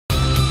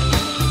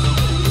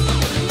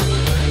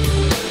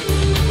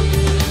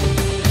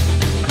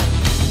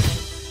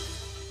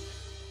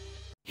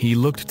He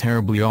looked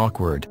terribly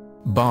awkward.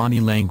 Body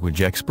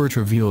language expert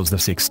reveals the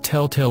 6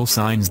 telltale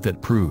signs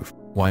that prove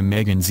why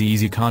Meghan's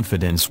easy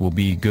confidence will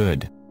be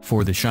good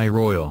for the shy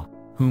royal,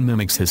 who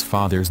mimics his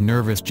father's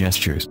nervous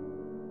gestures.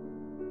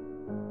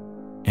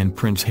 And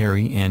Prince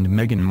Harry and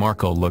Meghan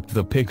Markle looked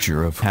the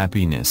picture of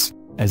happiness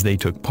as they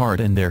took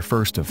part in their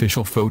first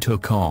official photo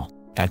call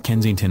at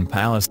Kensington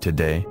Palace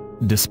today,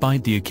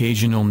 despite the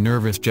occasional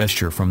nervous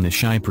gesture from the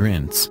shy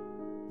prince.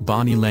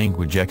 Body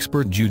language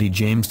expert Judi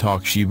James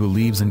talks she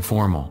believes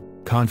informal,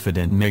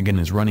 confident Meghan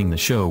is running the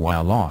show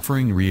while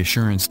offering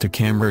reassurance to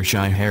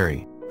camera-shy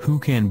Harry, who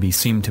can be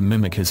seen to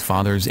mimic his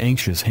father's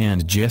anxious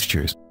hand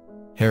gestures.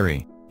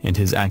 Harry and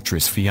his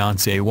actress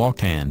fiancée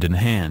walked hand in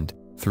hand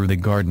through the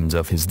gardens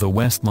of the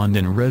West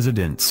London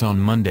residence on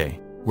Monday,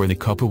 where the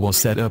couple will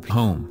set up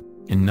home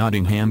in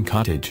Nottingham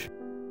Cottage.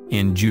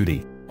 And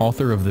Judi,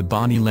 author of the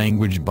Body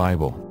Language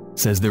Bible,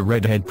 says the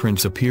redhead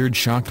prince appeared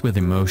shocked with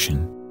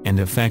emotion and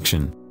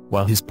affection,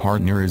 while his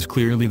partner is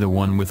clearly the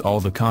one with all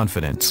the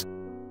confidence.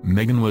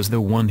 Meghan was the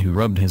one who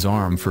rubbed his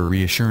arm for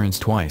reassurance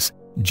twice,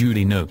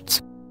 Judi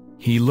notes.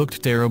 He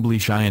looked terribly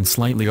shy and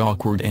slightly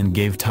awkward and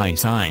gave tie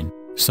sign,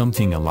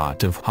 something a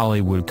lot of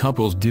Hollywood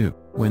couples do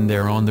when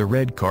they're on the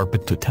red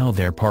carpet to tell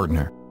their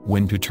partner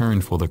when to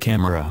turn for the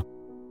camera.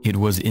 It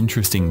was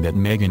interesting that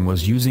Meghan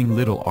was using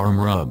little arm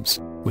rubs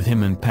with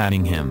him and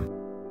patting him.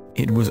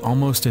 It was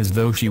almost as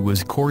though she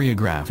was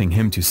choreographing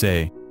him to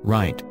say,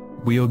 "Right,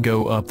 we'll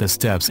go up the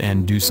steps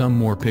and do some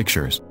more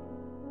pictures."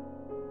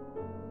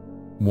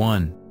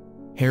 1.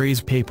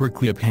 Harry's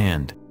paperclip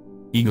hand.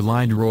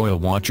 Eagle-eyed royal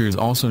watchers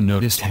also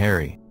noticed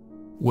Harry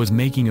was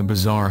making a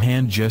bizarre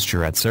hand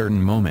gesture at certain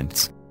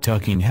moments,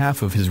 tucking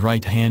half of his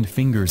right hand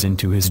fingers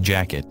into his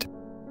jacket.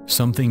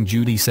 Something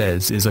Judi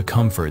says is a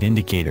comfort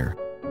indicator.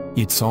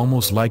 It's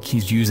almost like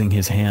he's using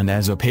his hand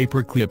as a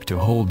paperclip to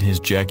hold his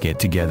jacket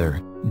together,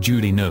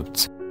 Judi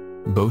notes.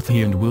 Both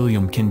he and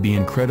William can be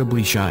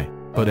incredibly shy,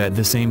 but at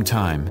the same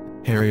time,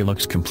 Harry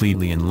looks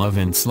completely in love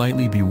and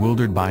slightly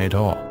bewildered by it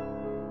all.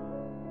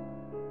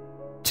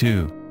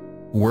 2.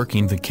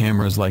 Working the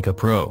cameras like a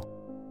pro.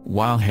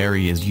 While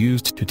Harry is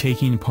used to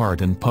taking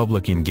part in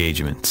public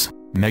engagements,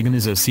 Meghan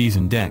is a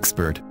seasoned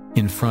expert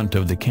in front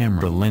of the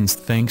camera lens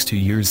thanks to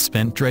years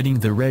spent treading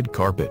the red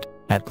carpet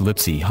at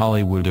glitzy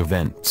Hollywood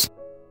events.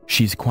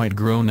 She's quite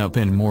grown up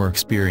and more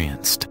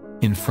experienced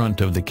in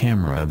front of the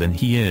camera than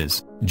he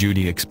is,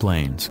 Judi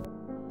explains.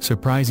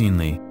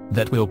 Surprisingly,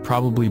 that will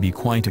probably be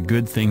quite a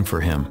good thing for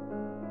him.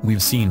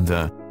 We've seen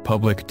the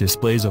public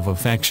displays of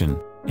affection,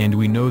 and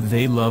we know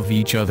they love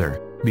each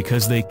other,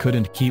 because they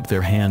couldn't keep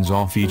their hands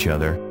off each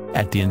other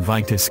at the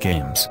Invictus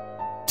Games.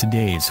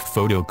 Today's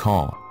photo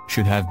call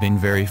should have been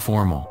very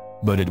formal,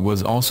 but it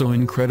was also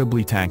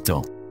incredibly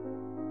tactile.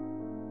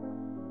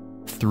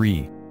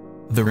 3.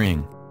 The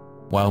ring.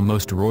 While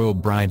most royal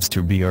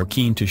brides-to-be are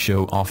keen to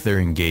show off their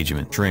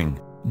engagement ring,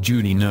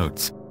 Judi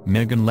notes,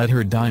 Meghan let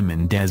her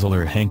diamond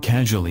dazzler hang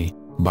casually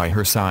by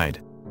her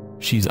side.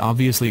 She's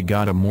obviously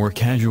got a more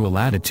casual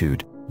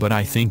attitude, but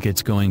I think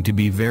it's going to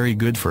be very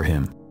good for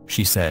him,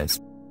 she says.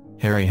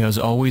 Harry has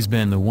always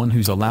been the one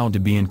who's allowed to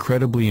be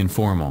incredibly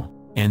informal,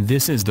 and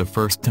this is the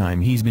first time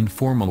he's been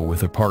formal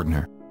with a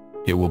partner.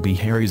 It will be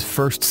Harry's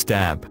first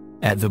stab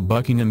at the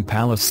Buckingham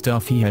Palace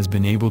stuff he has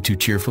been able to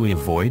cheerfully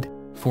avoid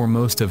for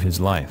most of his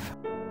life.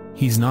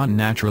 He's not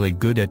naturally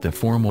good at the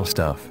formal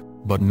stuff,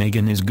 but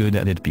Meghan is good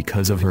at it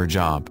because of her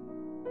job.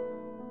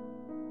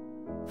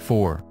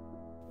 4.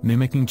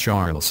 Mimicking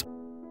Charles.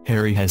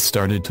 Harry has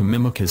started to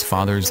mimic his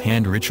father's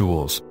hand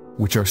rituals,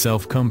 which are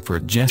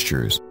self-comfort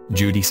gestures,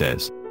 Judi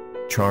says.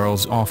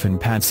 Charles often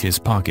pats his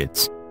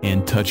pockets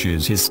and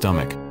touches his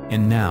stomach,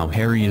 and now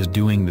Harry is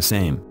doing the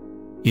same.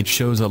 It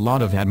shows a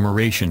lot of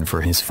admiration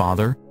for his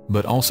father,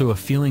 but also a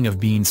feeling of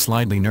being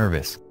slightly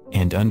nervous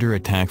and under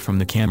attack from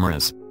the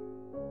cameras.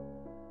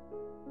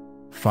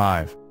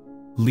 5.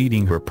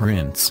 Leading her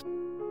prince.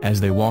 As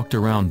they walked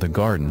around the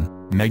garden,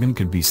 Meghan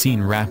could be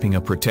seen wrapping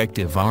a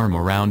protective arm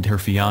around her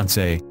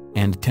fiancé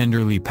and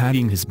tenderly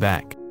patting his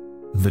back.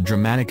 The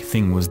dramatic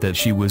thing was that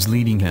she was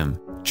leading him,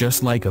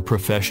 just like a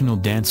professional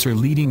dancer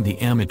leading the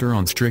amateur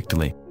on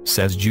Strictly,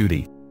 says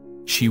Judi.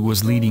 She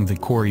was leading the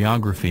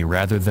choreography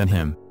rather than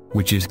him,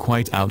 which is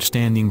quite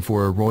outstanding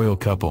for a royal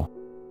couple.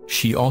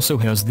 She also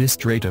has this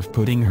trait of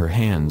putting her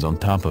hands on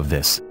top of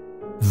this.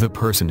 The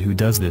person who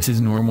does this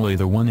is normally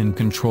the one in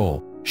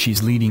control.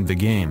 She's leading the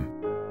game.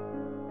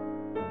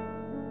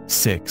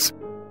 6.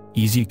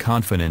 Easy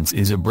confidence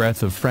is a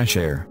breath of fresh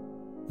air.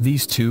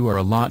 These two are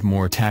a lot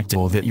more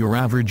tactile than your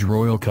average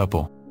royal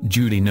couple,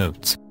 Judi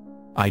notes.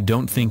 I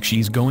don't think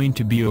she's going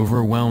to be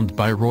overwhelmed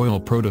by royal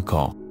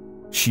protocol.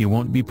 She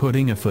won't be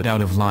putting a foot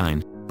out of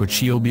line, but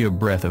she'll be a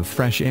breath of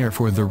fresh air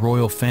for the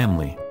royal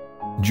family.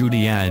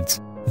 Judi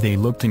adds, they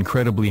looked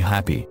incredibly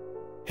happy.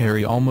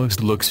 Harry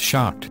almost looks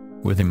shocked,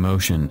 with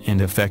emotion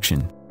and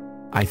affection.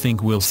 I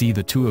think we'll see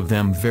the two of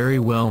them very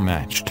well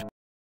matched.